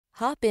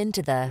Hop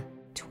into the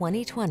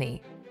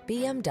 2020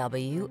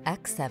 BMW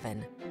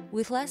X7.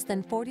 With less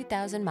than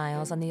 40,000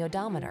 miles on the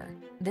odometer,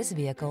 this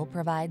vehicle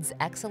provides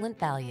excellent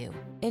value.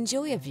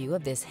 Enjoy a view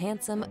of this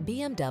handsome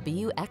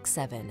BMW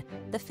X7,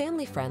 the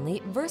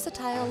family-friendly,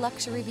 versatile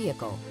luxury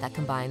vehicle that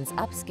combines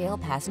upscale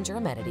passenger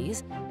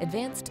amenities,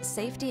 advanced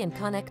safety and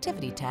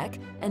connectivity tech,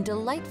 and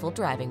delightful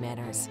driving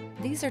manners.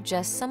 These are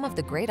just some of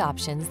the great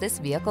options this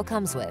vehicle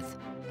comes with: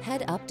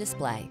 head-up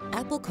display,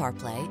 Apple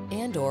CarPlay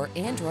and/or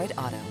Android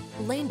Auto,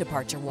 lane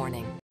departure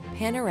warning,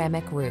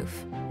 panoramic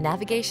roof,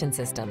 navigation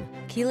system,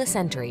 keyless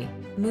entry,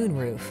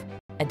 moonroof,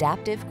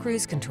 adaptive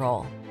cruise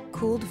control,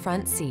 cooled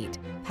front seat,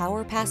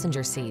 power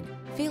passenger seat.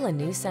 Feel a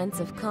new sense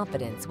of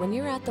confidence when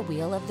you're at the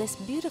wheel of this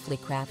beautifully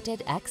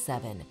crafted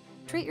X7.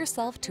 Treat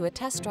yourself to a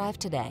test drive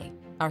today.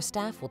 Our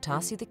staff will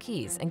toss you the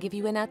keys and give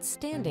you an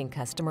outstanding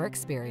customer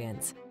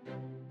experience.